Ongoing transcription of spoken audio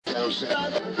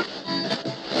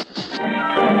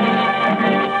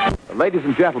Ladies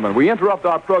and gentlemen, we interrupt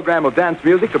our program of dance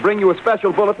music to bring you a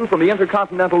special bulletin from the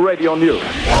Intercontinental Radio News.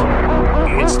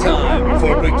 It's time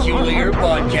for Peculiar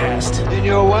Podcast. In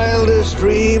your wildest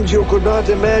dreams, you could not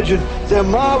imagine the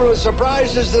marvelous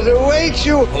surprises that await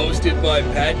you. Hosted by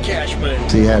Pat Cashman.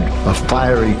 He had a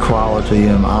fiery quality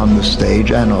on the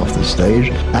stage and off the stage,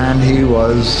 and he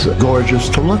was gorgeous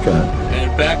to look at.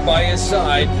 And back by his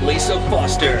side, Lisa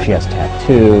Foster. She has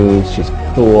tattoos, she's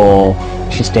cool,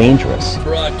 she's dangerous.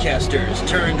 Broadcasters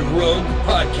turned rogue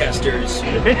podcasters.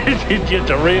 It's just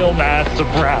a real nice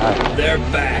surprise. They're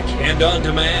back and on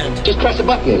demand. Just press a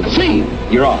button. See,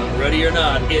 you're on. Ready or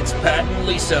not, it's Pat and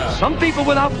Lisa. Some people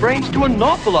without brains do an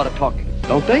awful lot of talking,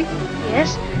 don't they?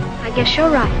 Yes, I guess you're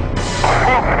right.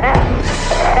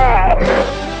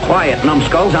 Quiet,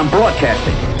 numbskulls, I'm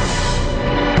broadcasting.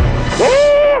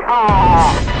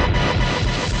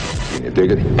 Can you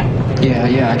dig it?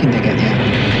 Yeah, I can dig it,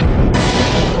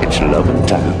 yeah. It's loving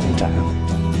time.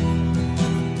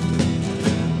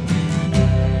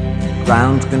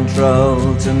 Ground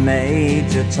control to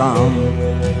Major Tom.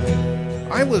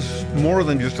 I was more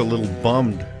than just a little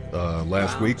bummed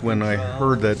last week when I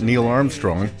heard that Neil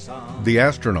Armstrong, the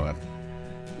astronaut,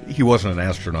 he wasn't an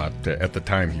astronaut at the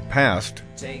time he passed.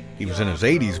 He was in his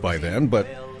 80s by then, but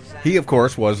he, of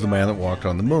course, was the man that walked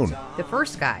on the moon. The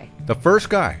first guy. The first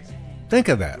guy. Think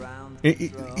of that.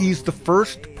 He's the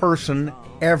first person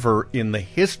ever in the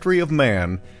history of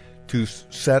man to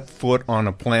set foot on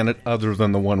a planet other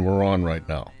than the one we're on right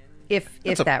now. If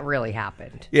that really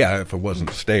happened. Yeah, if it wasn't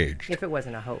staged. If it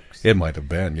wasn't a hoax. It might have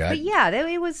been, yeah. But yeah,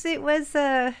 it was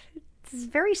it's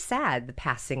very sad, the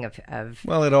passing of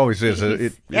well, it always is.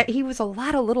 He was a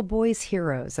lot of little boys'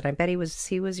 heroes, and I bet he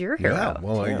was your hero. Yeah,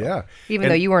 well, yeah. Even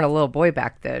though you weren't a little boy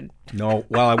back then. No,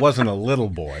 well, I wasn't a little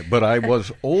boy, but I was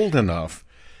old enough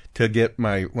to get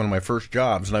one of my first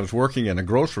jobs, and I was working in a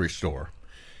grocery store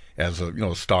as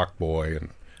a stock boy, and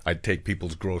I'd take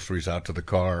people's groceries out to the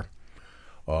car.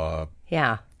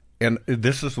 Yeah. And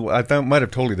this is, I might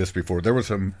have told you this before, there was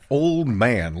an old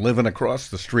man living across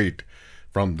the street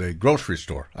from the grocery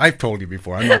store. I've told you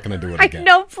before. I'm not going to do it again.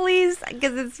 No, please,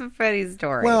 because it's a funny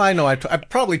story. Well, I know. I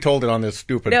probably told it on this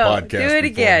stupid podcast. Do it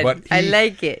again. But I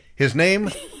like it. His name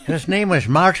was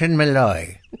Martin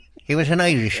Malloy. He was an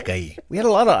Irish guy. We had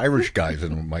a lot of Irish guys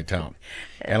in my town,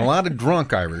 and a lot of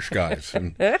drunk Irish guys,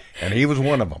 and he was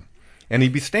one of them. And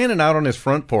he'd be standing out on his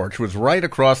front porch, which was right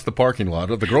across the parking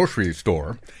lot of the grocery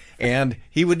store, and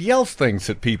he would yell things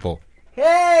at people.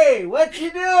 Hey, what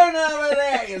you doing over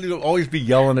there? And he'd always be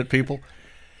yelling at people,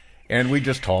 and we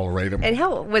just tolerate him. And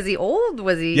how was he old?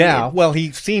 Was he? Yeah, well,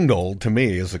 he seemed old to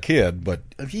me as a kid, but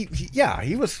he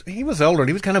was older.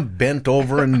 He was kind of bent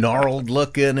over and gnarled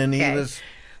looking, and he was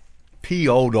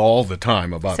PO'd all the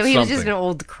time about something. So he was just an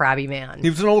old crabby man. He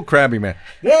was an old crabby man.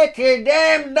 Get your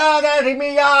damn dog out of my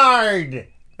yard!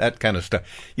 That kind of stuff.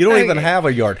 You don't even have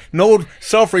a yard. No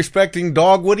self-respecting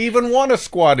dog would even want to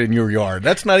squat in your yard.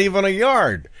 That's not even a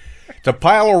yard. It's a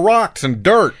pile of rocks and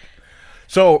dirt.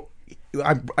 So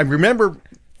I remember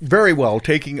very well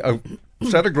taking a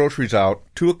set of groceries out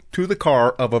to the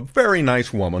car of a very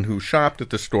nice woman who shopped at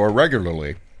the store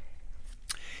regularly.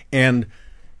 And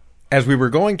as we were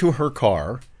going to her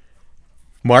car,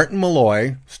 Martin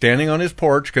Malloy, standing on his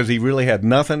porch because he really had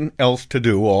nothing else to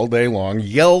do all day long,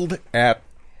 yelled at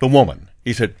the woman.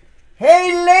 He said,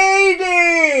 "Hey,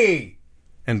 lady!"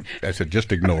 And I said,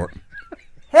 just ignore it.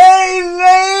 "Hey,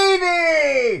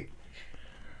 lady!"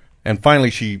 And finally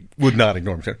she would not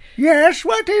ignore him. She said, "Yes,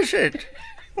 what is it?"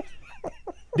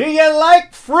 "Do you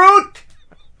like fruit?"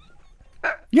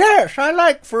 "Yes, I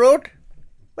like fruit."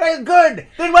 "Well, good.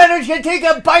 Then why don't you take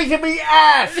a bite of me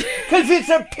ass? Because it's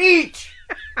a peach."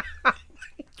 Oh, my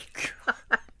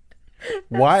God.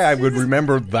 Why I would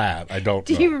remember that, I don't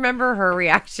know. Do you remember her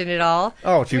reaction at all?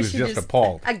 Oh, she was just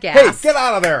appalled. Aghast. Hey, get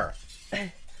out of there.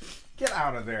 Get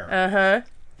out of there. Uh-huh.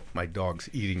 My dog's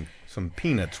eating some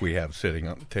peanuts we have sitting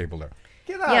on the table there.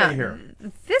 Get out of here.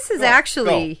 This is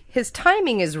his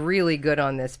timing is really good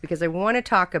on this because I want to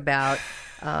talk about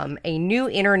a new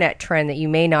internet trend that you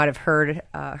may not have heard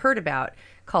about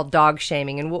called dog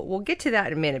shaming. And we'll get to that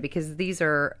in a minute because these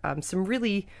are some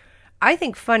really, I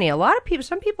think, funny. A lot of people,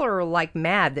 some people are like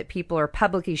mad that people are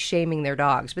publicly shaming their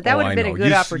dogs, but that would have been a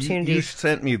good opportunity. You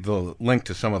sent me the link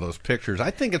to some of those pictures.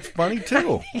 I think it's funny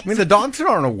too. I mean, the dogs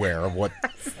aren't aware of what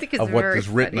is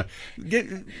written.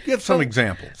 Give some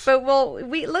examples. But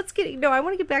let's get. No, I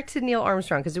want to get back to Neil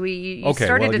Armstrong because you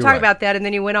started to talk about that, and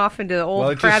then you went off into the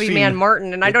old crabby man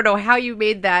Martin, and I don't know how you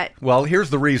made that. Well, here's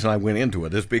the reason I went into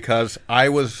it is because I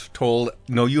was told,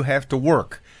 no, you have to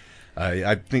work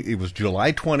I think it was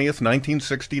July 20th,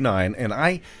 1969, and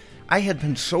I had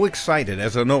been so excited,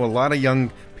 as I know a lot of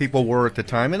young people were at the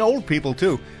time, and old people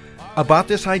too, about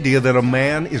this idea that a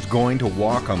man is going to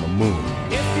walk on the moon.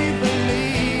 If you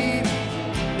believe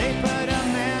they put a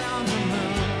man on the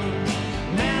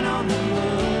moon, man on the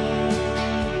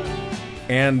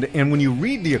moon. And when you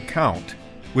read the account,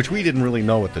 which we didn't really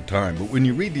know at the time, but when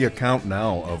you read the account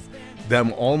now of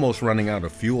them almost running out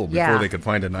of fuel before they could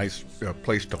find a nice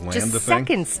place to land Just the thing.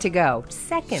 seconds to go.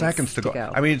 Seconds to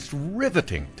go. I mean, it's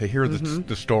riveting to hear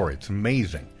the story. It's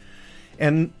amazing.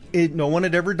 And no one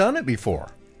had ever done it before.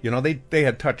 You know, they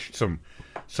had touched some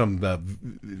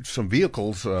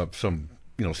vehicles, some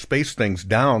space things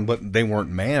down, but they weren't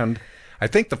manned. I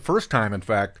think the first time, in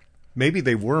fact, maybe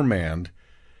they were manned.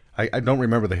 I don't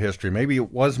remember the history. Maybe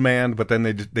it was manned, but then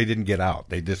they didn't get out.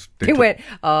 They went.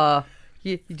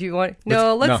 Do you want?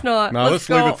 No, let's not. No, let's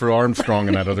leave it for Armstrong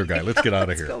and that other guy. Let's get out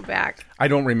of here. Let's go back. I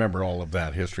don't remember all of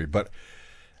that history, but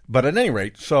at any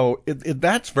rate, so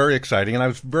that's very exciting, and I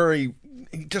was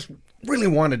just really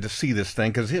wanted to see this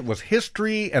thing because it was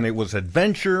history and it was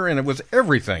adventure and it was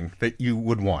everything that you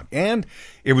would want. And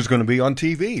it was going to be on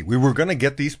TV. We were going to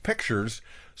get these pictures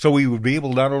so we would be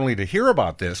able not only to hear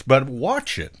about this, but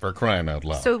watch it, for crying out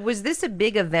loud. So was this a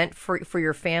big event for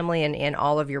your family and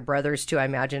all of your brothers too? I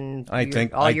imagine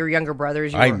your younger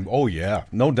brothers. Oh, yeah,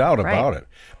 no doubt about it.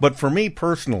 But for me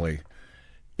personally,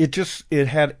 it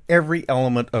had every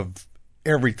element of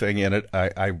everything in it.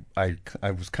 I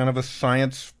was kind of a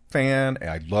science fan.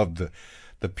 I loved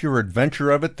the pure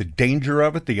adventure of it, the danger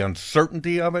of it, the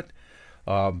uncertainty of it.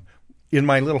 In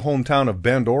my little hometown of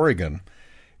Bend, Oregon,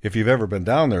 if you've ever been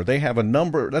down there, they have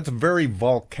that's a very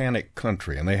volcanic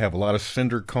country, and they have a lot of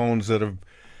cinder cones that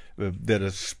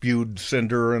have spewed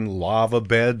cinder and lava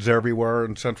beds everywhere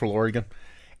in Central Oregon.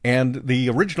 And the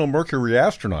original Mercury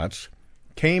astronauts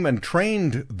came and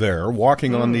trained there,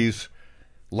 walking on these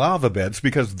lava beds,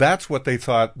 because that's what they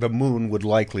thought the moon would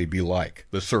likely be like,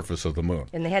 the surface of the moon.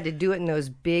 And they had to do it in those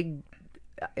big,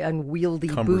 unwieldy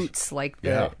boots, like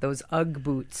those Ugg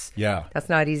boots. Yeah. That's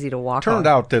not easy to walk on. Turned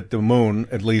out that the moon,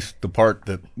 at least the part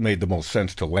that made the most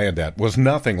sense to land at, was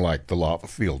nothing like the lava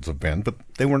fields of Bend, but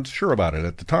they weren't sure about it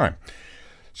at the time.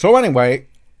 So anyway,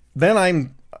 then I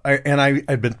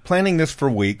had been planning this for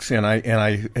weeks, and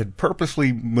I had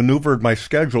purposely maneuvered my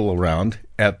schedule around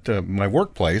at my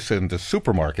workplace and the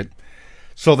supermarket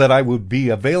so that I would be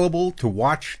available to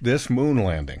watch this moon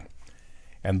landing.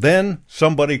 And then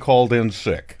somebody called in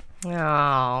sick. Oh,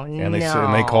 and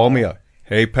they called me up.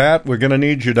 Hey, Pat, we're going to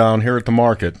need you down here at the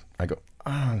market. I go,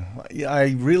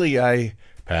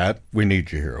 Pat, we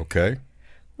need you here, okay?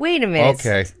 Wait a minute.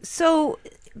 Okay. So,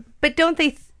 but don't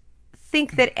they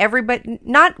think that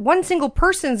not one single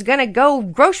person's going to go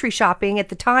grocery shopping at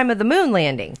the time of the moon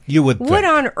landing? You would think. What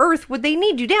on earth would they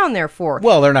need you down there for?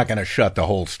 Well, they're not going to shut the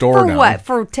whole store down. For what?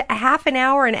 For half an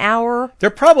hour, an hour? There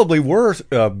probably were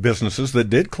businesses that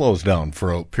did close down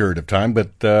for a period of time,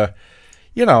 but,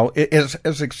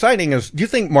 as exciting as... Do you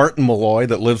think Martin Malloy,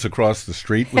 that lives across the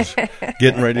street, was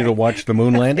getting ready to watch the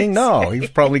moon landing? No, he was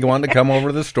probably going to come over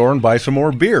to the store and buy some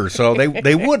more beer, so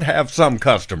they would have some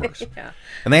customers. Yeah.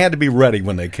 And they had to be ready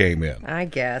when they came in. I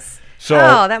guess. So,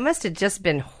 that must have just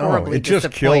been horribly it just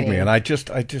killed me. And I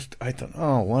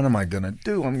thought, what am I going to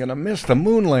do? I'm going to miss the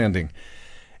moon landing.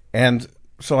 And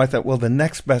so I thought, well, the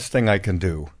next best thing I can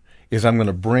do is I'm going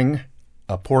to bring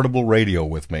a portable radio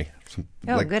with me.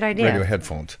 Good idea. Radio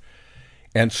headphones.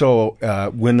 And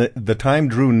so when the time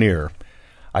drew near,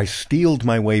 I stealed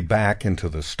my way back into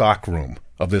the stock room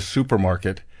of this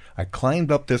supermarket. I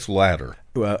climbed up this ladder,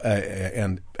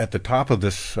 and at the top of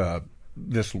this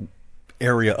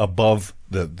area above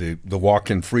the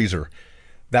walk-in freezer,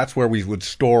 that's where we would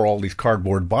store all these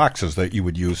cardboard boxes that you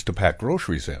would use to pack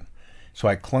groceries in. So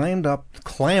I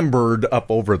clambered up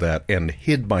over that and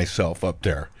hid myself up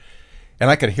there, and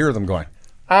I could hear them going,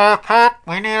 Pat,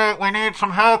 we need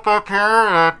some help up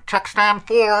here. Check stand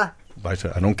 4. I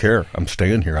said, I don't care. I'm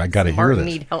staying here. I got to hear this.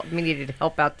 Needed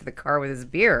help out to the car with his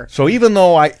beer. So even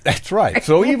though that's right.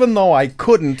 So even though I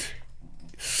couldn't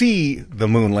see the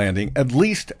moon landing, at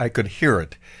least I could hear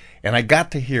it. And I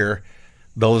got to hear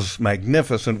those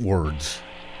magnificent words.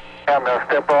 I'm going to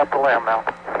step off the limb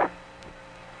now.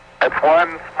 That's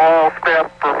one small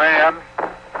step for man,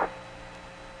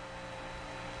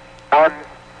 one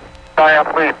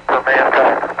giant leap for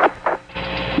mankind.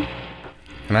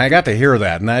 And I got to hear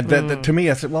that, and that to me,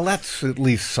 I said, well, that's at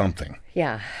least something.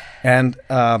 Yeah. And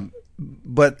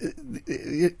but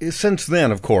since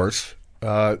then, of course,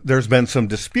 there's been some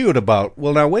dispute about,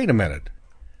 well, now, wait a minute.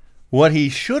 What he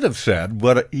should have said,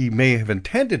 what he may have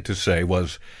intended to say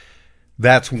was,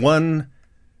 that's one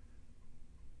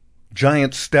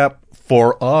giant step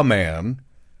for a man,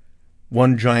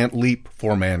 one giant leap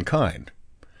for mankind.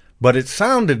 But it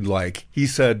sounded like he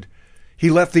said he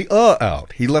left the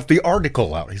out. He left the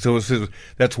article out. So it says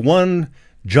that's one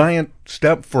giant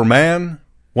step for man,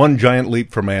 one giant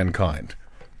leap for mankind.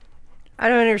 I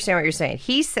don't understand what you're saying.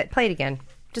 He said, play it again.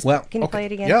 Can you play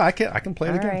it again? Yeah, I can play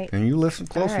it again. Right. And you listen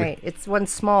closely. All right. It's one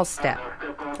small step.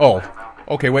 Oh,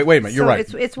 okay. Wait a minute. You're right.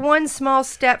 It's one small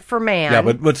step for man. Yeah,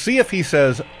 but see if he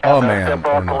says a man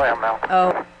or not.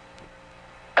 Oh.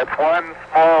 It's one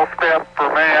small step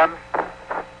for man,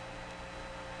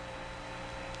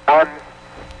 one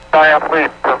giant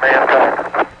leap for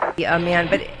mankind. Yeah, man,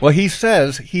 but well, he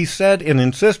said and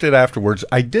insisted afterwards,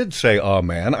 I did say, oh,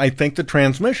 man, I think the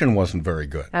transmission wasn't very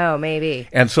good. Oh, maybe.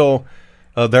 And so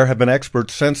there have been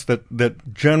experts since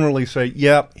that generally say,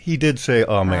 yeah, he did say,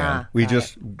 oh, man, we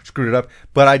just screwed it up.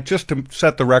 But just to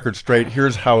set the record straight,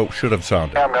 here's how it should have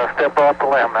sounded. I'm going to step off the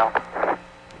limb now.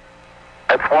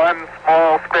 It's one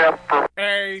small step for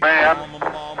man,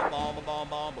 one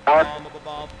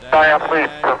giant leap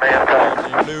for mankind.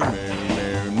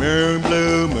 Moon,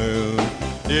 blue moon,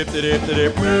 I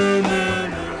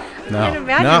can't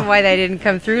imagine why that didn't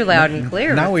come through loud and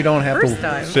clear. Now we don't have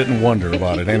to sit and wonder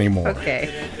about it anymore. Okay.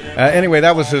 Anyway,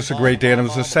 that was just a great day, and it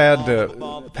was a sad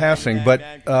passing. But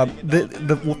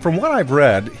from what I've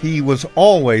read, he was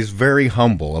always very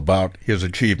humble about his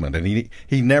achievement, and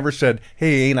he never said,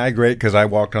 "Hey, ain't I great because I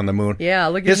walked on the moon?" Yeah,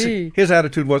 look at me. His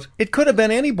attitude was, "It could have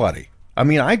been anybody." I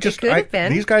mean,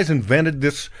 these guys invented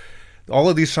this, all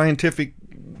of these scientific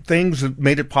things that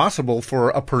made it possible for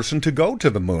a person to go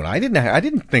to the moon. I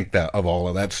didn't think that of all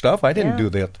of that stuff. I didn't do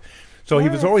that. So he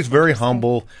was always very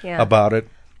humble about it,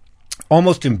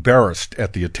 almost embarrassed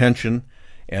at the attention,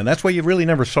 and that's why you really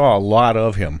never saw a lot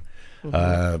of him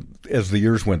as the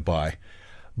years went by.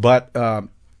 But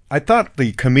I thought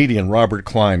the comedian Robert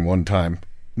Klein one time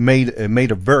made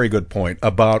a very good point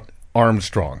about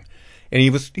Armstrong, and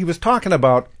he was talking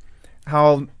about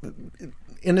how.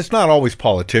 And it's not always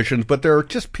politicians, but there are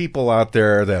just people out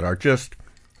there that are just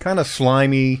kind of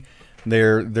slimy.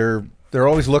 They're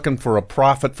always looking for a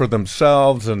profit for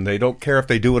themselves, and they don't care if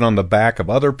they do it on the back of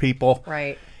other people.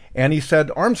 Right. And he said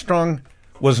Armstrong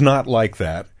was not like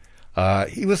that.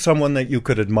 He was someone that you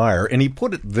could admire, and he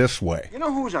put it this way. You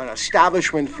know who's an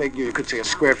establishment figure, you could say a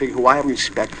square figure, who I have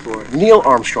respect for? Neil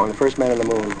Armstrong, the first man on the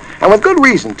moon. And with good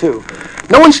reason, too.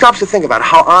 No one stops to think about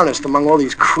how honest among all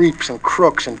these creeps and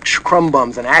crooks and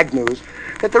crumbums and agnews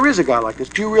that there is a guy like this.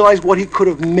 Do you realize what he could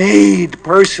have made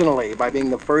personally by being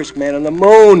the first man on the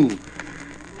moon?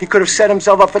 He could have set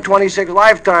himself up for 26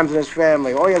 lifetimes in his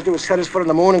family. All he has to do is set his foot on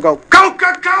the moon and go,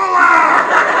 Coca-Cola!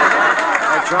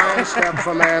 A giant step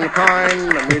for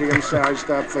mankind, a medium-sized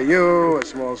step for you, a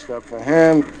small step for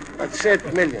him. That's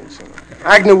it, millions.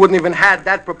 Agnew wouldn't even had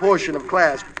that proportion of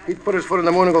class. He'd put his foot on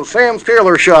the moon and go, Sam's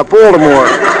Tailor Shop, Baltimore.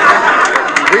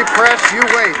 Repress, you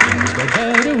wait.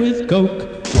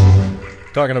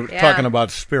 Talking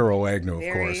about Spiro Agnew,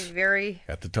 of course. Very,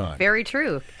 at the time. Very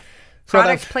true. So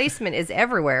Product placement is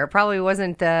everywhere. It probably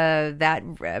wasn't that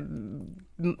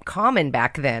common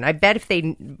back then. I bet if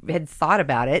they had thought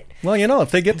about it. Well,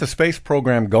 if they get the space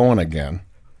program going again,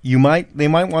 they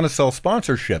might want to sell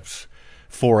sponsorships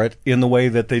for it in the way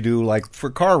that they do, like for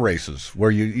car races,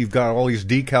 where you've got all these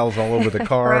decals all over the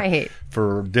car right.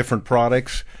 for different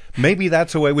products. Maybe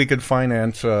that's a way we could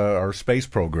finance our space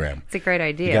program. It's a great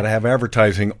idea. You got to have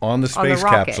advertising on the space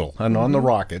capsule and on the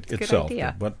rocket it's itself. Good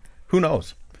idea. But who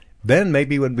knows? Then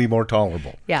maybe it would be more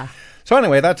tolerable. Yeah. So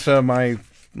anyway, that's my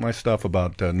stuff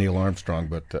about Neil Armstrong,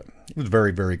 but it was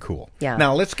very, very cool. Yeah.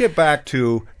 Now, let's get back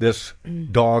to this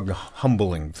dog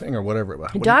humbling thing or whatever.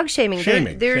 Dog shaming.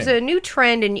 There's shaming. a new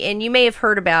trend, and you may have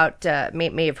heard about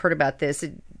may have heard about this.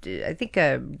 I think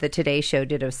the Today Show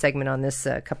did a segment on this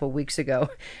a couple of weeks ago.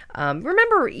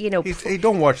 Remember, Hey,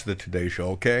 don't watch the Today Show,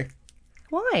 okay?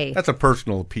 Why? That's a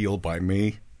personal appeal by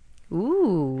me.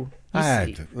 Ooh.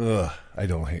 I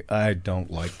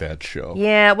don't like that show.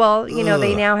 Yeah, well,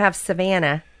 they now have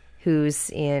Savannah, who's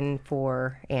in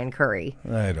for Ann Curry.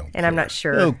 I don't. And I'm not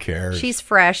sure. Who cares? She's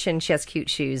fresh and she has cute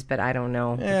shoes, but I don't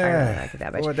know if I really like it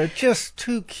that much. Boy, they're just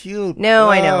too cute. No,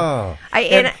 I know.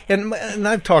 And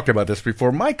I've talked about this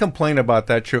before. My complaint about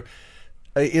that show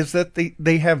is that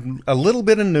they have a little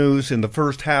bit of news in the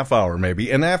first half hour,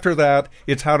 maybe, and after that,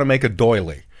 it's how to make a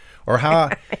doily. Or how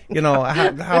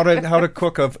how to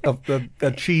cook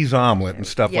a cheese omelet and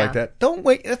stuff like that. Don't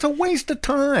wait. It's a waste of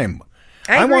time.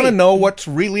 I want to know what's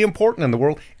really important in the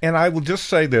world. And I will just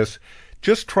say this: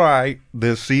 just try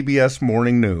the CBS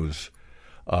Morning News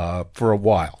for a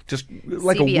while, just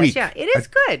like CBS, a week. Yeah, it is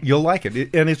good. You'll like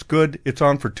it, and it's good. It's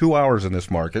on for 2 hours in this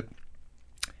market,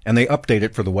 and they update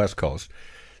it for the West Coast,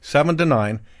 7 to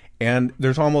 9, and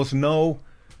there's almost no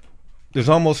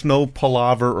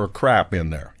palaver or crap in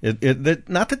there.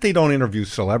 Not that they don't interview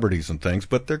celebrities and things,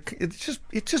 but it's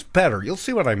just better. You'll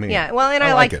see what I mean. Yeah, well, and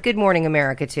I like it. Good Morning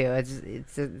America too.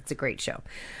 It's a great show.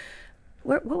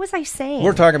 What was I saying?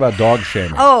 We're talking about dog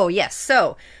shaming. Oh yes,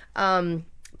 so.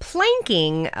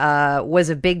 Planking was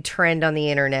a big trend on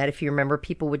the internet. If you remember,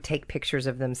 people would take pictures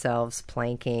of themselves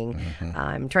planking. Mm-hmm.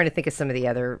 I'm trying to think of some of the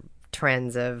other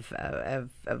trends of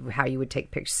how you would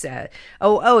take pictures. The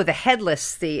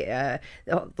headless,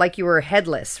 like you were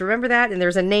headless. Remember that? And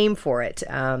there's a name for it.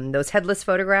 Those headless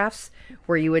photographs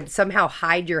where you would somehow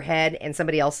hide your head and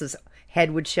somebody else's head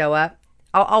would show up.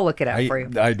 I'll look it up for you.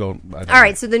 I don't. All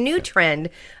right, so the new trend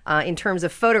in terms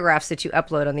of photographs that you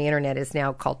upload on the internet is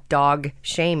now called dog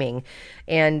shaming.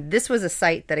 And this was a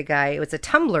site that it was a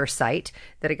Tumblr site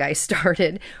that a guy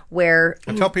started where...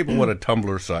 Tell people what a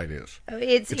Tumblr site is.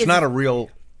 It's not a real...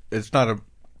 It's not a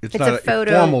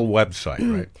photo, formal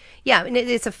website, right? Yeah, and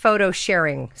it's a photo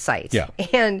sharing site. Yeah.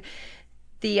 And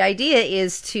the idea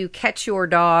is to catch your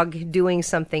dog doing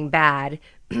something bad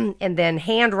and then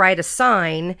handwrite a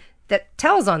sign that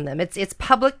tells on them. It's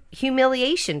public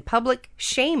humiliation, public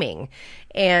shaming,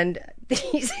 and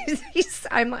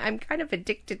I'm kind of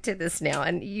addicted to this now.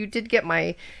 And you did get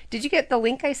did you get the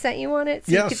link I sent you on it?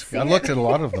 So yes, I looked at a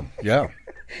lot of them. Yeah.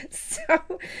 So,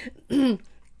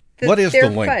 what is the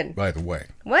link, fun. By the way?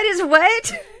 What is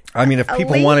what? I mean, if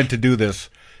people wanted to do this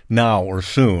now or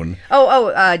soon.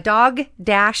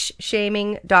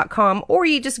 dog-shaming.com, or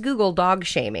you just Google dog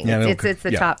shaming. Yeah, it's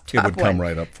the top it would one. come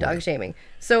right up for dog you. Shaming.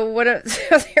 So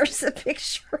so there's a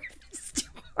picture of this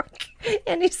dog,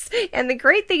 and the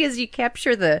great thing is you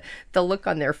capture the look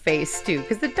on their face too,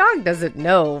 because the dog doesn't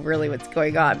know really what's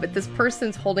going on. But this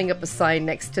person's holding up a sign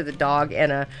next to the dog,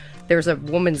 and there's a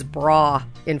woman's bra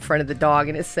in front of the dog,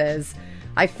 and it says,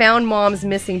 "I found mom's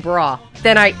missing bra,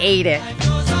 then I ate it."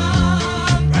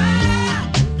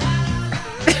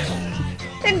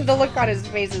 And the look on his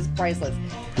face is priceless.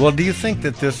 Well, do you think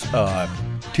that this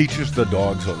teaches the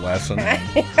dogs a lesson?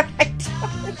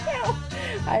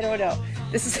 I don't know.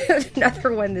 This is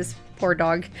another one. This poor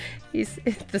dog.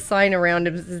 The sign around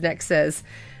his neck says,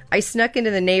 "I snuck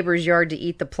into the neighbor's yard to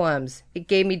eat the plums. It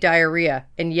gave me diarrhea,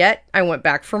 and yet I went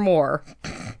back for more."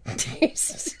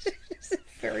 It's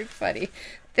very funny.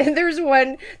 Then there's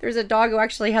a dog who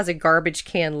actually has a garbage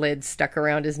can lid stuck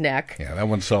around his neck. Yeah, that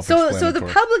one's self-explanatory. So the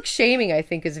public shaming, I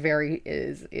think, is very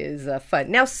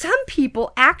fun. Now, some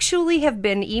people actually have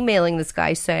been emailing this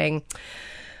guy saying,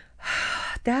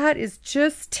 "That is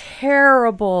just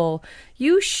terrible.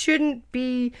 You shouldn't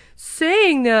be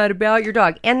saying that about your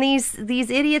dog." And these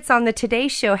idiots on the Today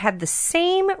Show had the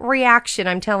same reaction.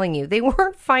 I'm telling you, they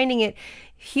weren't finding it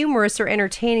humorous or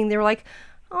entertaining. They were like,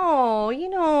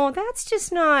 "Oh, that's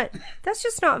just not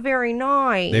very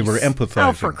nice." They were empathizing.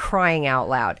 Oh, for crying out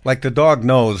loud. Like the dog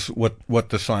knows what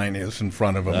the sign is in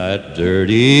front of him. That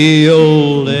dirty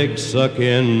old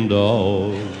egg-sucking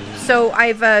dog. So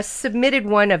I've submitted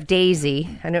one of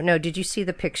Daisy. I don't know. Did you see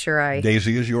the picture?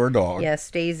 Daisy is your dog.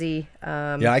 Yes, Daisy.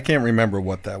 Yeah, I can't remember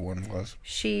what that one was.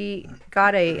 She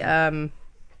got a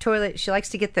toilet. She likes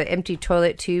to get the empty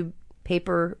toilet tube,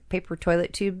 paper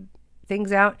toilet tube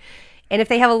things out. And if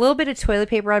they have a little bit of toilet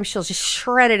paper on them, she'll just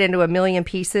shred it into a million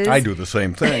pieces. I do the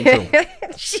same thing, too.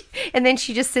 And then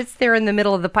she just sits there in the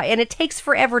middle of the pile. And it takes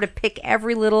forever to pick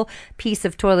every little piece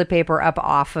of toilet paper up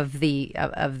off of the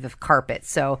carpet.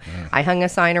 So I hung a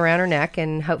sign around her neck,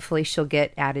 and hopefully she'll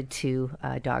get added to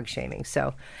dog shaming.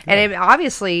 So, and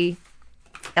obviously,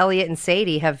 Elliot and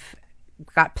Sadie have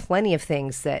got plenty of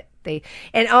things that they...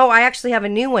 And, I actually have a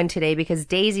new one today, because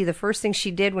Daisy, the first thing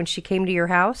she did when she came to your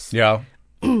house... Yeah.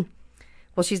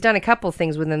 Well, she's done a couple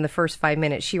things within the first 5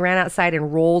 minutes. She ran outside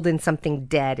and rolled in something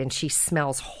dead, and she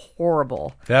smells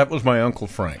horrible. That was my Uncle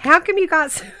Frank. How come you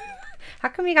got so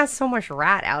much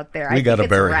rat out there? We got to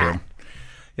bury him.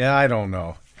 Yeah, I don't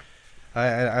know.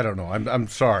 I don't know. I'm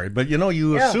sorry, but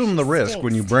you assume the risk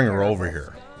when you bring her over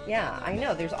here. Yeah, I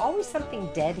know. There's always something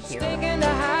dead here.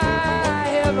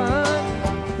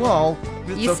 Well,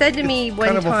 you said to me one time,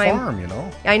 kind of a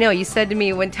farm, I know. You said to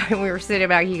me one time we were sitting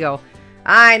back. You go,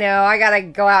 "I know. I gotta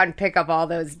go out and pick up all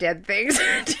those dead things."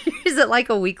 Is it like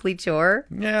a weekly chore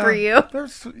for you?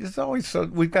 It's always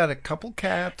we've got a couple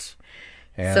cats,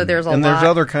 and, so there's there's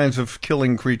other kinds of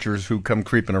killing creatures who come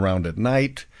creeping around at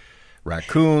night,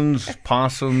 raccoons,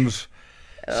 possums.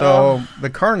 So the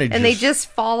carnage, and they just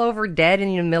fall over dead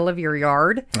in the middle of your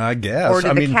yard. I guess. Or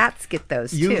do the cats get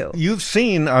those too? You've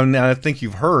seen, I think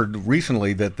you've heard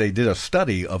recently that they did a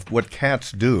study of what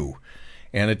cats do,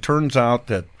 and it turns out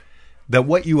that that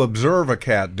what you observe a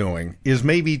cat doing is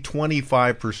maybe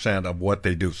 25% of what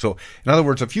they do. So, in other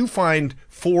words, if you find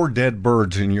 4 dead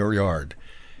birds in your yard,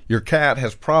 your cat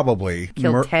has probably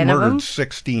Killed 10 of them? murdered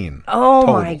 16. Oh,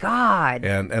 total. my God.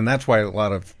 And that's why a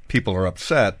lot of people are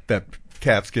upset that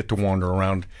cats get to wander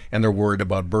around and they're worried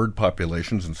about bird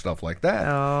populations and stuff like that.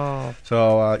 Oh.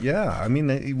 So, yeah, I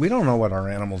mean, we don't know what our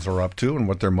animals are up to and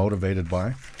what they're motivated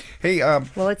by. Hey,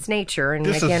 well, it's nature, and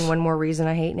again, one more reason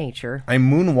I hate nature.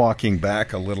 I'm moonwalking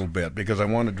back a little bit because I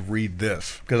wanted to read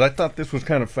this, because I thought this was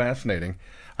kind of fascinating.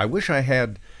 I wish I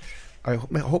had... I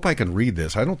hope I can read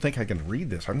this. I don't think I can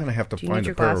read this. I'm going to have to find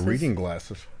a pair of reading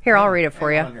glasses. Here, I'll read it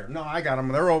for you. No, I got them.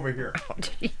 They're over here. Oh,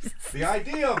 Jesus. The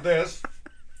idea of this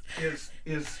is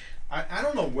I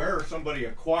don't know where somebody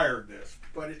acquired this,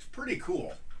 but it's pretty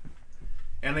cool.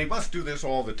 And they must do this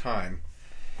all the time.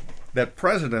 That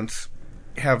presidents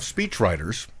have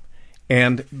speechwriters,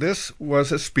 and this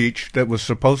was a speech that was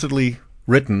supposedly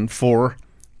written for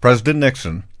President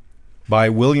Nixon by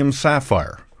William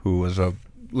Safire, who was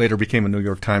later became a New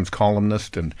York Times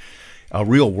columnist and a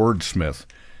real wordsmith.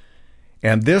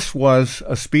 And this was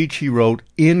a speech he wrote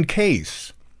in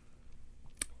case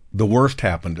the worst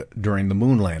happened during the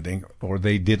moon landing, or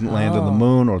they didn't land on the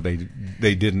moon, or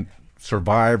they didn't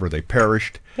survive, or they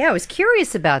perished. Yeah, I was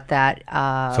curious about that.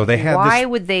 So they had why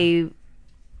would they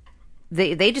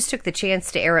just took the chance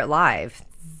to air it live.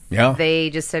 Yeah. They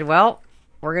just said, well,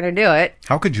 we're going to do it.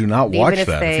 How could you not watch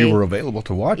that if you were available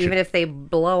to watch it? Even if they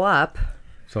blow up.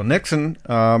 So Nixon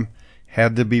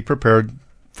had to be prepared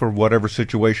for whatever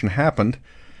situation happened.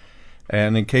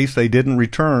 And in case they didn't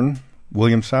return,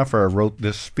 William Safire wrote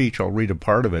this speech. I'll read a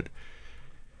part of it.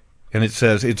 And it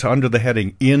says, it's under the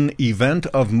heading, In Event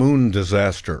of Moon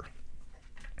Disaster.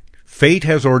 Fate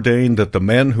has ordained that the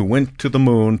men who went to the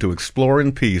moon to explore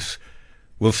in peace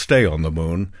will stay on the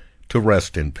moon to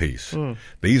rest in peace.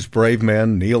 These brave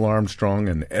men, Neil Armstrong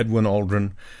and Edwin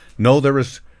Aldrin, know there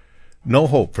is no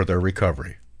hope for their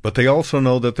recovery. But they also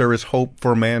know that there is hope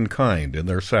for mankind in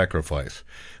their sacrifice.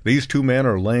 These 2 men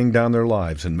are laying down their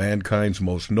lives in mankind's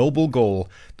most noble goal,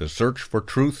 the search for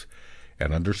truth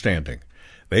and understanding.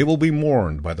 They will be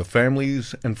mourned by the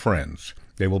families and friends.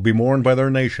 They will be mourned by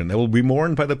their nation. They will be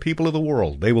mourned by the people of the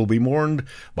world. They will be mourned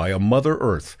by a Mother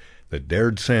Earth that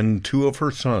dared send 2 of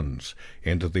her sons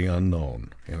into the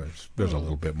unknown. And there's a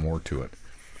little bit more to it.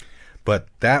 But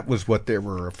that was what they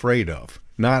were afraid of.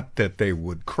 Not that they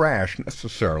would crash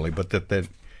necessarily, but that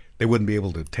they wouldn't be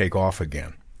able to take off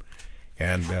again.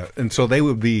 And so they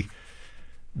would be...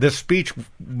 This speech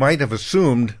might have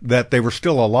assumed that they were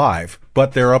still alive,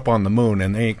 but they're up on the moon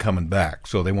and they ain't coming back,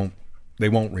 so they won't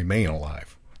remain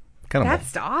alive.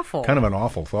 That's awful. Kind of an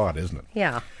awful thought, isn't it?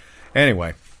 Yeah.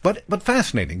 Anyway, but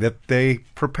fascinating that they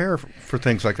prepare for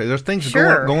things like that. There's things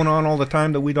going on all the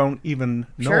time that we don't even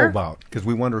know about, because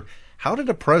we wonder, how did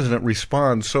a president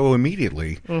respond so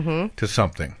immediately to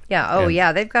something? Yeah.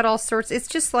 Yeah. They've got all sorts. It's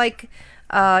just like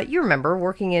you remember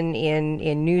working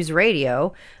in news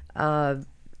radio.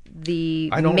 The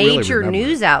major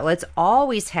news outlets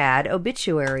always had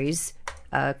obituaries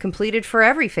completed for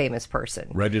every famous person.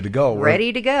 Ready to go.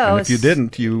 Ready to go. And if you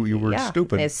didn't, you were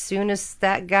stupid. As soon as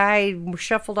that guy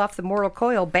shuffled off the mortal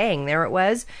coil, bang, there it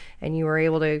was. And you were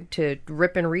able to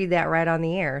rip and read that right on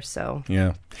the air. So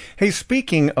yeah. Hey,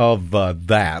 speaking of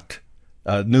that,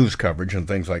 news coverage and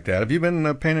things like that, have you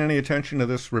been paying any attention to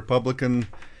this Republican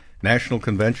National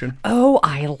Convention? Oh,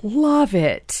 I love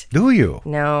it. Do you?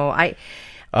 No,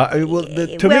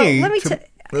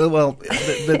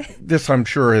 this I'm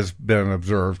sure has been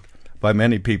observed by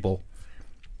many people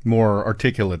more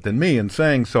articulate than me in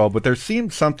saying so, but there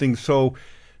seems something so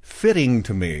fitting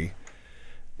to me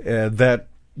that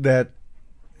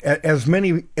as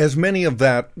many of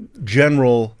that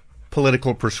general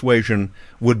political persuasion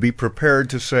would be prepared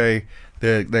to say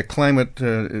that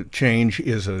climate change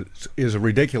is a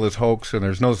ridiculous hoax and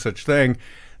there's no such thing,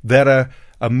 that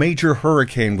a major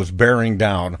hurricane was bearing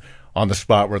down on the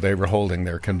spot where they were holding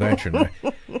their convention. I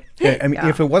mean,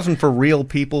 if it wasn't for real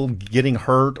people getting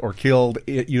hurt or killed,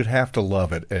 you'd have to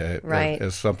love it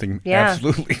as something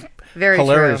absolutely very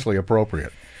hilariously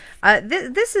appropriate.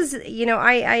 This is,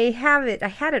 I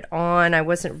had it on. I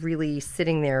wasn't really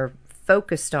sitting there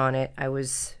focused on it. I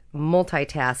was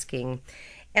multitasking.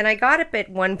 And I got up at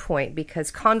one point because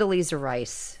Condoleezza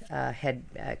Rice had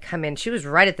come in. She was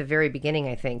right at the very beginning,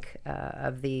 I think,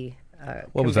 of the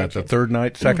what was that, the third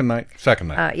night? Second night? Second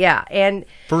night. Yeah. And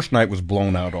first night was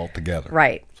blown out altogether.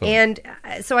 Right. So. And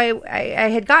so I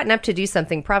had gotten up to do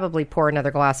something, probably pour another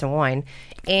glass of wine.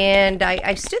 And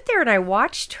I stood there and I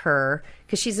watched her,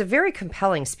 because she's a very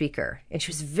compelling speaker. And she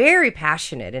was very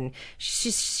passionate. And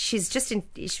she's just...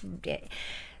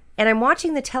 And And I'm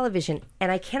watching the television,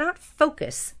 and I cannot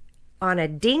focus on a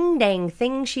ding-dang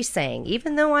thing she's saying,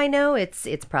 even though I know it's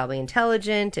probably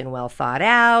intelligent and well thought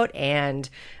out and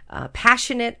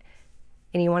passionate.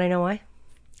 And you want to know why?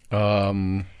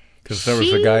 Because there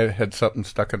was a guy that had something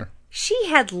stuck in her. She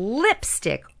had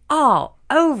lipstick all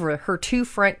over her 2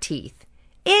 front teeth.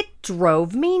 It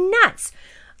drove me nuts.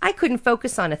 I couldn't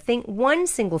focus on one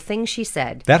single thing she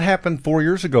said. That happened 4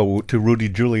 years ago to Rudy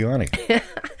Giuliani.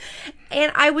 And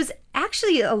I was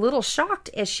actually a little shocked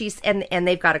as and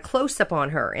they've got a close-up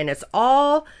on her, and it's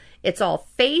all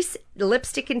face,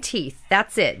 lipstick, and teeth.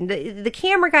 That's it. The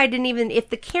camera guy didn't even, if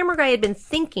the camera guy had been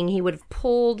thinking, he would have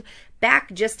pulled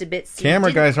back just a bit. So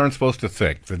camera guys aren't supposed to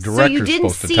think. The director's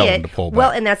supposed to tell them to pull back.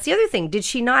 Well, and that's the other thing. Did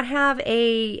she not have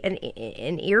an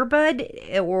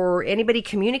earbud or anybody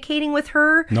communicating with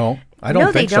her? No, I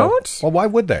don't think so. No, they don't? Well, why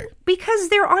would they? Because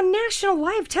they're on national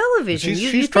live television.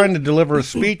 She's trying to deliver a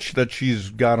speech that she's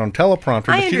got on teleprompter,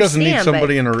 but she doesn't need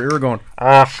somebody in her ear going,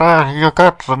 son, you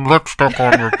got some lipstick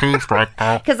on your teeth right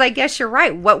now. Because I guess you're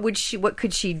right. What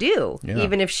could she do? Yeah.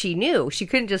 Even if she knew, she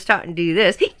couldn't just stop and do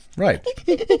this. Right.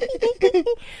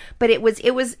 But it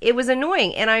was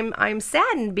annoying, and I'm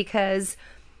saddened because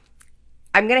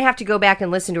I'm going to have to go back and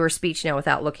listen to her speech now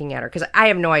without looking at her, because I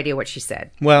have no idea what she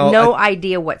said. Well, no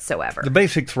idea whatsoever. The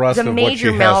basic thrust of what she has to say.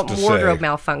 The major wardrobe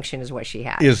malfunction is what she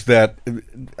had. Is that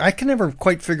I can never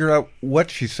quite figure out what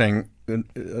she's saying in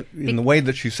the way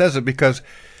that she says it, because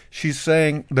she's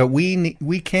saying that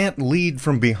we can't lead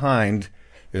from behind,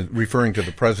 referring to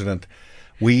the president.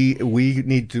 We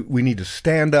need to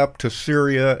stand up to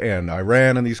Syria and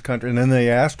Iran and these countries. And then they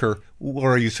asked her, well,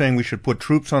 are you saying we should put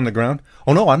troops on the ground?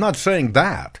 Oh, no, I'm not saying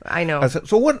that. I know. I said,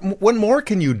 so what more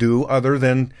can you do other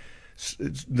than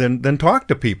talk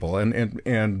to people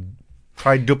and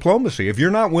try diplomacy? If you're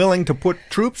not willing to put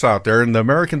troops out there, and the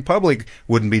American public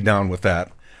wouldn't be down with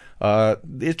that,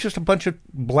 it's just a bunch of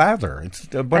blather. It's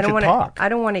a bunch of talk. I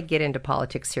don't want to get into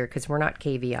politics here because we're not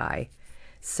KVI.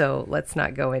 So let's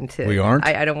not go into. We aren't.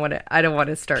 I don't want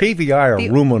to start. KVI are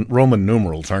Roman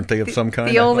numerals, aren't they? Of some kind.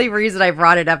 The only reason I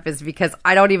brought it up is because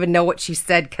I don't even know what she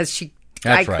said, because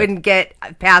I couldn't get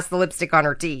past the lipstick on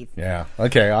her teeth. Yeah.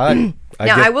 Okay.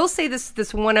 I will say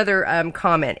this one other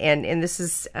comment, and this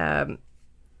is. I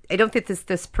don't think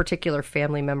this particular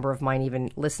family member of mine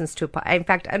even listens to in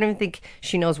fact, I don't even think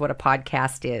she knows what a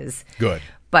podcast is. Good.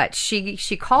 But she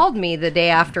called me the day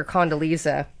after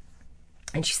Condoleezza.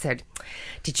 And she said,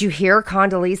 did you hear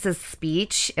Condoleezza's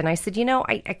speech? And I said,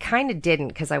 I kind of didn't,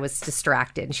 because I was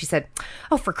distracted. And she said,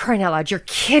 oh, for crying out loud, you're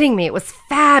kidding me. It was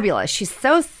fabulous. She's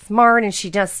so smart, and she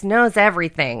just knows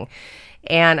everything.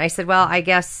 And I said, well, I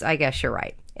guess you're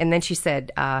right. And then she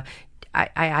said,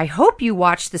 I hope you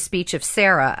watched the speech of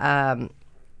Sarah.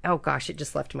 Oh, gosh, it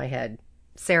just left my head.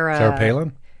 Sarah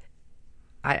Palin?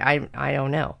 I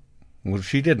don't know. Well,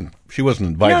 she didn't. She wasn't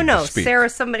invited to speak. Sarah,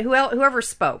 somebody, whoever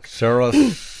spoke. Sarah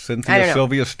Cynthia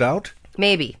Sylvia Stout?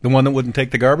 Maybe. The one that wouldn't take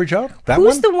the garbage out?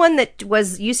 Who's the one that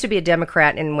used to be a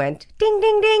Democrat and went, ding,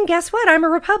 ding, ding, guess what? I'm a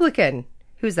Republican.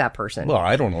 Who's that person? Well,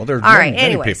 I don't know. There's all right, many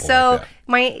anyway, people so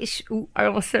like that. I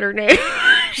almost said her name.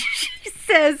 She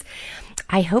says,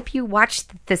 I hope you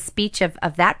watched the speech of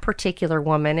that particular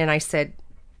woman. And I said,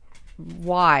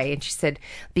 why? And she said,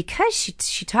 because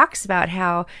she talks about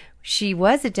how she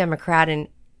was a Democrat and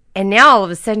now all of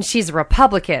a sudden she's a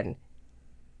Republican.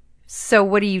 So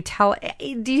what do you tell?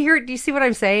 Do you see what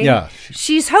I'm saying? Yeah.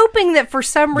 She's hoping that for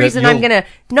some reason I'm going to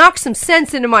knock some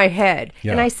sense into my head.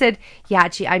 Yeah. And I said, yeah,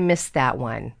 gee, I missed that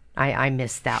one. I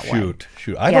missed that one.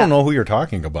 Shoot. I don't know who you're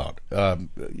talking about.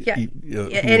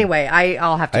 Anyway,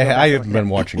 I'll have to go I haven't been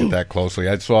watching it that closely.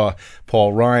 I saw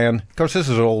Paul Ryan. Of course, this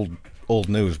is old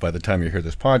news by the time you hear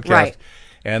this podcast. Right.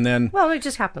 And then, well, it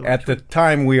just happened. At the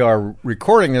time we are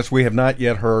recording this, we have not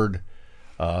yet heard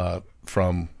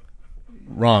from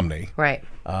Romney. Right.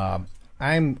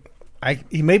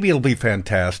 Maybe it'll be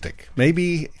fantastic.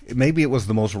 Maybe it was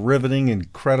the most riveting,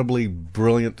 incredibly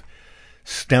brilliant,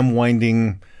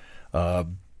 stem-winding,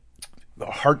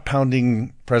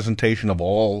 heart-pounding presentation of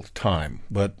all time.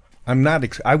 But I'm not.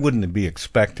 I wouldn't be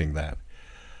expecting that.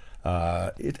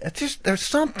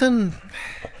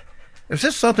 There's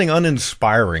just something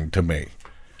uninspiring to me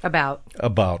about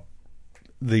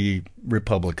the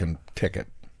Republican ticket.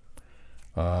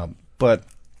 But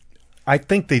I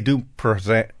think they do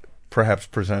perhaps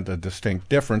present a distinct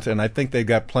difference, and I think they've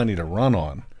got plenty to run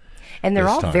on. And they're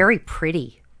all very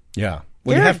pretty. Yeah.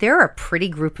 Well, they're a pretty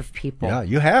group of people. Yeah,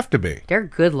 you have to be. They're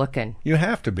good looking. You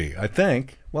have to be, I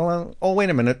think. Well, wait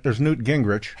a minute. There's Newt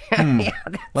Gingrich. Yeah,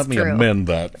 that's Let me true. amend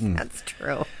that. That's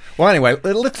true. Well, anyway,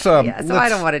 let's. Yeah, so I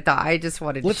don't want to die. I just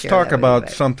wanted to let's share talk that with about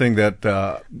you. something that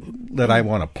I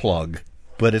want to plug,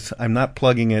 but I'm not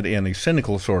plugging it in a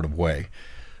cynical sort of way.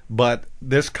 But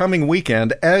this coming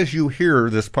weekend, as you hear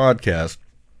this podcast,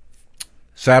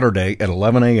 Saturday at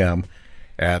 11 a.m.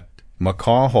 at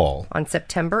McCaw Hall. On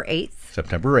September 8th.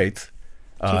 September 8th.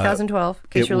 2012, in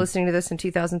case you're listening to this in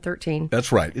 2013.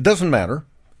 That's right. It doesn't matter.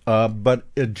 But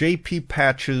J.P.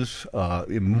 Patch's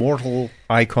immortal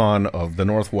icon of the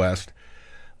Northwest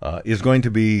is going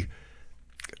to be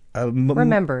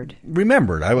remembered.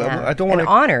 I don't want to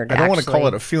honored. I don't want to call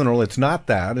it a funeral. It's not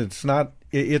that. It's not.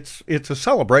 It's a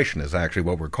celebration. Is actually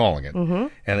what we're calling it. Mm-hmm.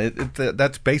 And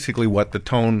that's basically what the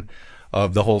tone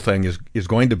of the whole thing is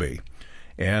going to be.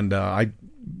 And I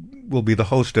will be the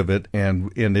host of it.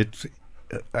 And it's.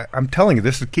 I'm telling you,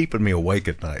 this is keeping me awake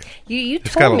at night. You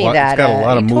told me that. It's got a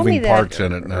lot of moving parts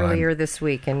in it. Earlier this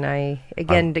week, and I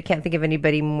can't think of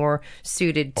anybody more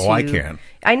suited to... Oh, I can.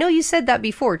 I know you said that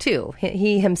before, too,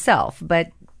 he himself, but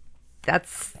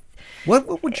that's...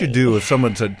 What would you do if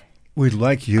someone said, we'd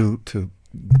like you to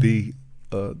be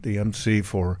the MC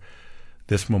for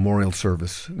this memorial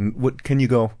service? And can you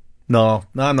go, no,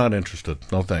 I'm not interested.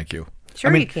 No, thank you.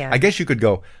 Sure, you can. I guess you could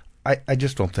go, I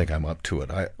just don't think I'm up to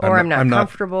it. I'm not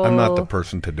comfortable. I'm not the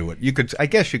person to do it. I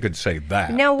guess you could say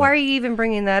that. Now, why are you even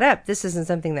bringing that up? This isn't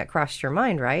something that crossed your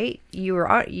mind, right? You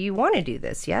want to do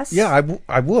this, yes? Yeah,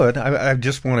 I would. I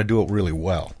just want to do it really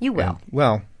well. You will.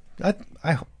 I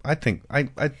think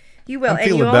you will. I'm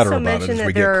feeling better about it as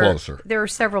we get closer. There are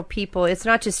several people. It's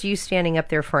not just you standing up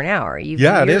there for an hour. It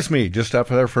is me just up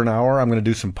there for an hour. I'm going to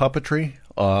do some puppetry.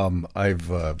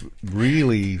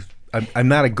 I'm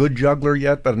not a good juggler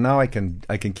yet, but now I can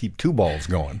keep two balls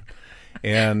going.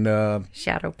 And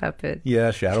shadow puppet.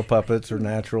 Yeah, shadow puppets are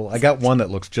natural. I got one that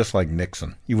looks just like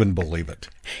Nixon. You wouldn't believe it.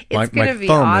 My thumb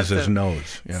awesome. is his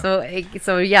nose. Yeah.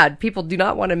 So yeah, people do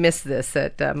not want to miss this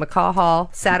at McCaw Hall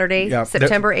Saturday,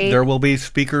 September 8th. There will be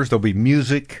speakers. There'll be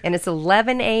music, and it's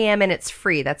 11 a.m. and it's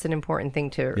free. That's an important thing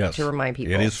to remind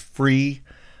people. It is free.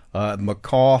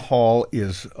 McCaw Hall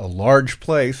is a large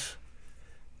place.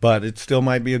 But it still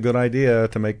might be a good idea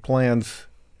to make plans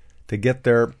to get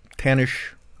there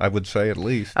 10-ish, I would say, at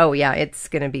least. Oh, yeah, it's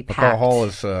going to be packed. McCaw Hall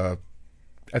is, I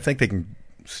think they can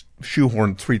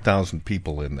shoehorn 3,000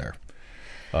 people in there.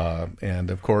 And,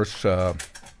 of course, that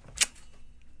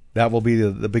will be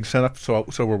the big setup. So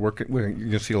we're working. You're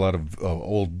going to see a lot of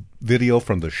old video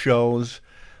from the shows.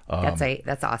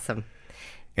 That's awesome.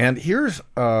 And here's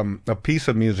a piece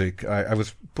of music. I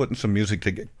was putting some music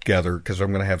together because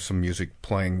I'm going to have some music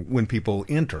playing when people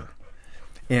enter.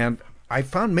 And I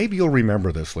found, maybe you'll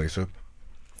remember this, Lisa.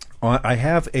 I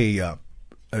have a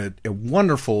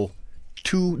wonderful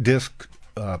 2-disc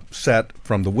set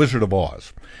from The Wizard of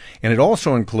Oz. And it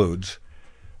also includes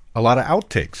a lot of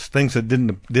outtakes, things that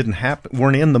didn't happen,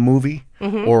 weren't in the movie,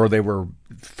 or they were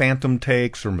phantom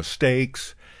takes or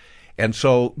mistakes. And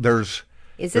so there's...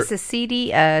 Is this a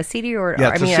CD or CD.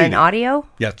 an audio?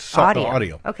 Yeah, it's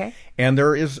audio. Okay. And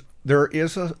there is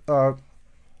a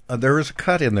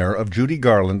cut in there of Judy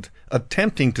Garland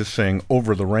attempting to sing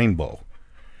 "Over the Rainbow,"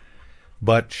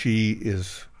 but she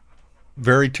is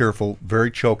very tearful,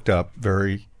 very choked up,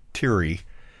 very teary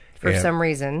for some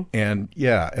reason. And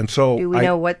so do we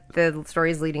know what the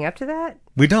story is leading up to that?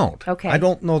 We don't. Okay. I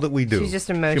don't know that we do. She's just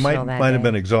emotional. She might have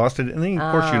been exhausted, and then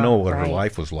of course you know what her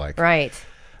life was like. Right.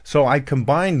 So I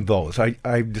combined those.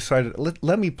 I decided,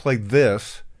 let me play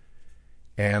this,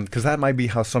 and because that might be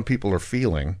how some people are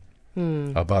feeling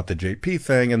about the JP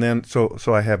thing. And then so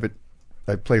I have it.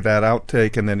 I play that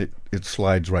outtake, and then it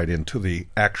slides right into the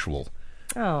actual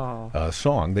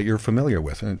song that you're familiar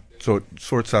with, and so it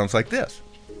sort of sounds like this.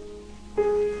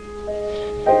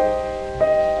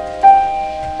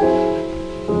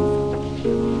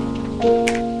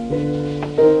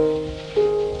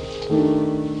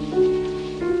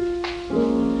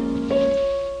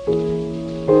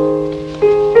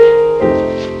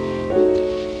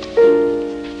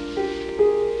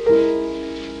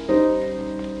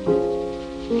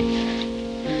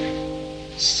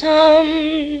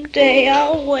 Someday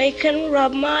I'll wake and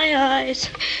rub my eyes,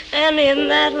 and in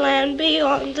that land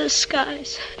beyond the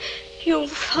skies, you'll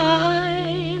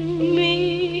find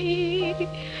me.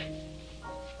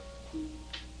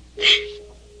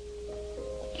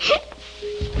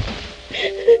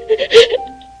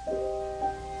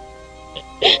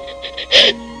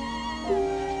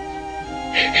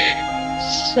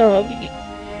 Somewhere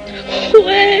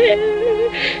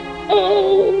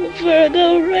over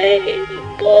the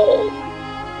rainbow,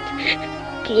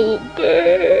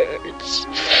 bluebirds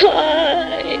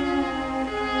fly,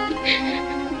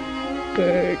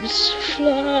 birds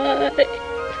fly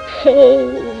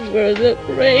over the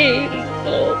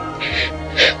rainbow.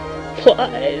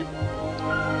 Why?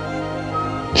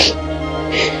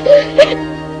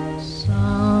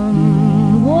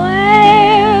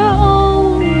 Somewhere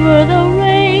over the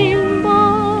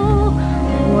rainbow,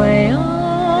 way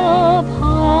up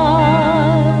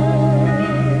high,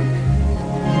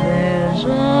 there's a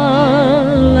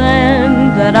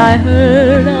land that I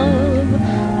heard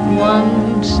of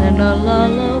once in a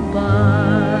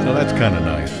lullaby. So that's kind of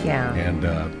nice. Yeah. And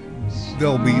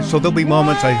there'll be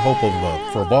moments, I hope,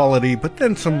 of frivolity, but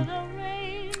then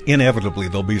inevitably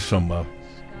there'll be some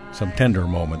tender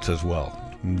moments as well.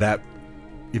 And that,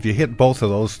 if you hit both of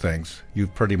those things,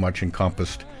 you've pretty much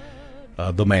encompassed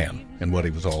the man and what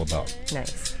he was all about.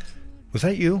 Nice. Was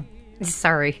that you?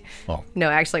 Sorry. Oh. No,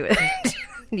 actually,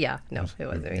 yeah, no, it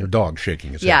wasn't me. Your dog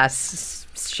shaking his head. Yes,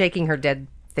 shaking her dead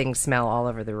thing smell all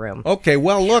over the room. Okay,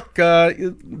 well, look,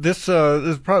 we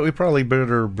probably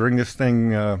better bring this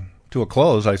thing to a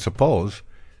close, I suppose.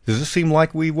 Does this seem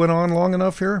like we went on long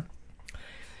enough here?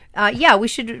 Yeah, we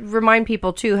should remind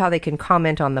people, too, how they can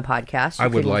comment on the podcast. I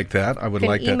would like that.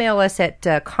 Email us at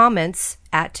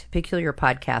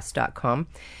comments@peculiarpodcast.com.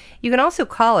 You can also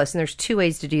call us, and there's two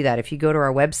ways to do that. If you go to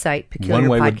our website, Peculiar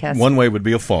Podcast. One way would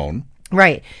be a phone.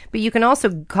 Right. But you can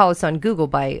also call us on Google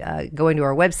by going to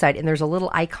our website, and there's a little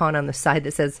icon on the side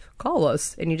that says, call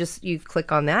us. And you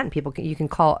click on that, and you can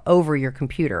call over your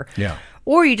computer. Yeah.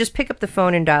 Or you just pick up the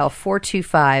phone and dial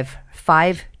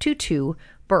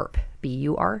 425-522-BURP.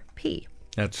 B-U-R-P.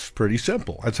 That's pretty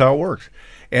simple. That's how it works.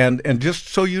 And just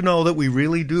so you know that we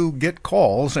really do get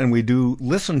calls and we do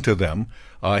listen to them,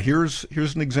 here's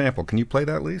an example. Can you play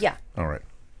that, Lisa? Yeah. All right.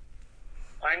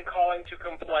 I'm calling to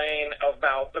complain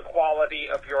about the quality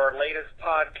of your latest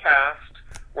podcast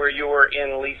where you were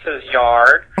in Lisa's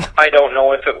yard. I don't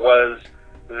know if it was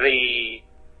the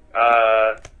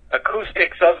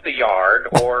acoustics of the yard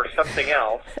or something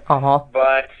else,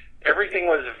 but everything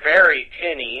was very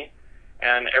tinny.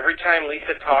 And every time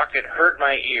Lisa talked, it hurt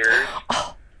my ears.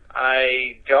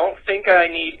 I don't think I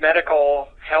need medical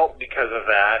help because of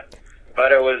that,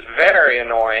 but it was very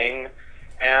annoying,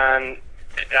 and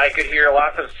I could hear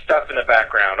lots of stuff in the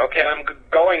background. Okay, I'm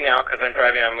going now because I'm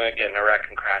driving. I'm going to get in a wreck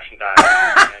and crash and die.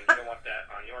 And you don't want that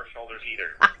on your shoulders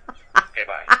either. Okay,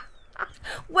 bye.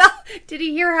 Well, did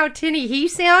he hear how tinny he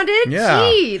sounded? Yeah.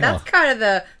 Gee, that's kind of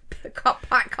the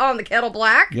pot calling the kettle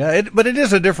black. Yeah, but it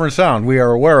is a different sound. We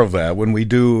are aware of that when we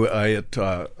do it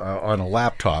on a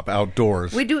laptop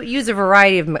outdoors. We do use a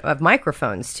variety of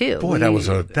microphones too. Boy, that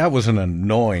was an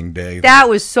annoying day. That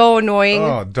was so annoying.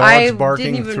 Oh, dogs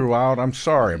barking throughout. I'm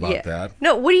sorry about that.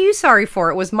 No, what are you sorry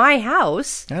for? It was my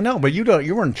house. I know, but you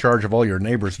were in charge of all your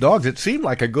neighbors' dogs. It seemed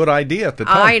like a good idea at the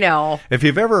time. I know. If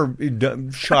you've ever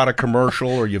shot a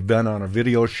commercial or you've been on a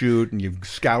video shoot and you've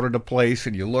scouted a place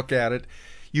and you look at it,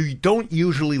 you don't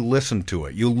usually listen to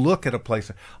it. You look at a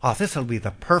place, this will be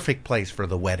the perfect place for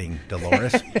the wedding,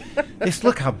 Dolores. Just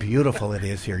look how beautiful it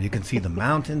is here. You can see the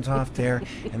mountains off there.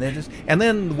 And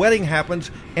then the wedding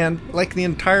happens, and like the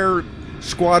entire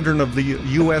squadron of the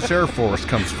U.S. Air Force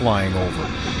comes flying over.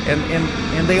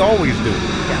 And they always do.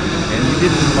 Yeah. And you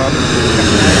didn't bother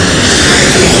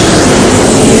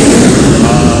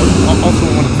I also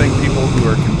want to thank people who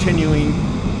are continuing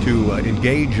to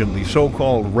engage in the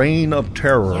so-called reign of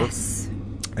terror. Yes.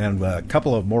 And a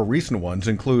couple of more recent ones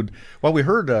include, we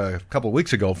heard a couple of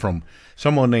weeks ago from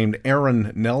someone named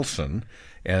Aaron Nelson,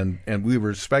 and we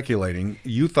were speculating.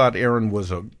 You thought Aaron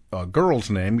was a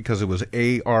girl's name because it was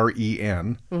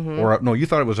A-R-E-N, or no, you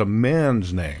thought it was a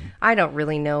man's name. I don't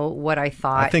really know what I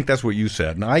thought. I think that's what you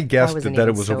said, and I guessed that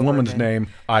it was a woman's name.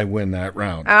 I win that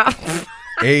round.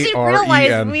 I didn't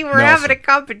realize we were having a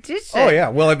competition. Oh, yeah.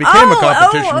 Well, it became a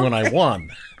competition when I won.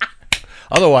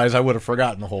 Otherwise, I would have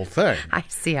forgotten the whole thing. I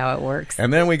see how it works.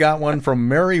 And then we got one from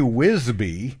Mary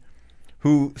Wisby,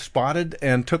 who spotted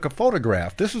and took a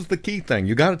photograph. This is the key thing.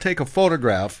 You got to take a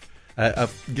photograph,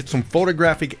 get some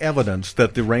photographic evidence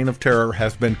that the Reign of Terror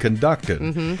has been conducted.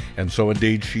 Mm-hmm. And so,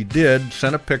 indeed, she did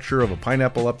send a picture of a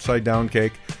pineapple upside-down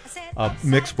cake, a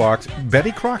mix box,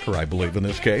 Betty Crocker, I believe, in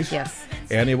this case. Yes.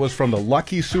 And it was from the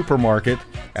Lucky Supermarket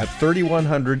at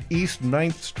 3100 East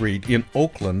 9th Street in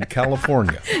Oakland,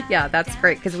 California. Yeah, that's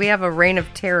great, because we have a Reign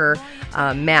of Terror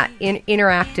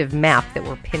interactive map that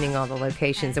we're pinning all the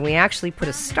locations, and we actually put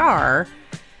a star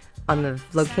on the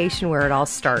location where it all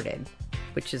started,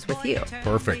 which is with you.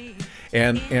 Perfect.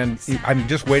 And I'm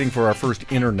just waiting for our first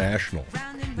international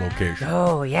location.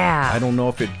 Oh, yeah. I don't know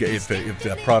if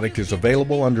the product is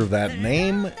available under that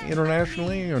name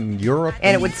internationally in Europe.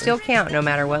 And it would still count no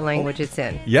matter what language it's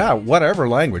in. Yeah, whatever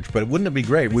language. But wouldn't it be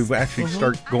great? We would actually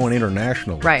start going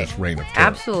international with this Reign of Terror.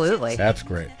 Absolutely. That's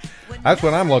great. That's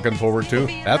what I'm looking forward to.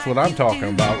 That's what I'm talking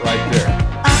about right there.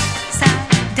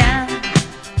 Upside down,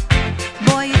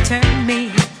 boy, you turn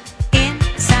me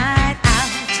inside out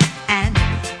and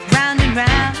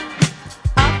round,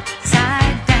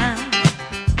 upside down,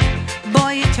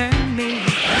 boy, you turn me.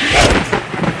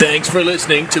 Thanks for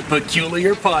listening to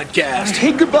Peculiar Podcast.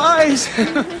 Hey, goodbyes.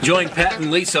 Join Pat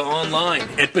and Lisa online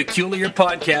at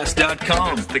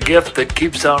peculiarpodcast.com. The gift that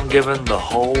keeps on giving the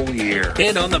whole year.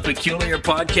 And on the Peculiar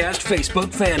Podcast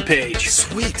Facebook fan page.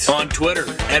 Sweet. On Twitter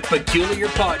at Peculiar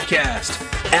Podcast,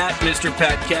 at Mr.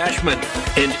 Pat Cashman,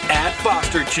 and at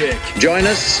Foster Chick. Join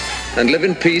us and live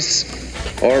in peace,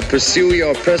 or pursue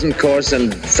your present course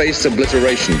and face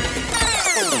obliteration.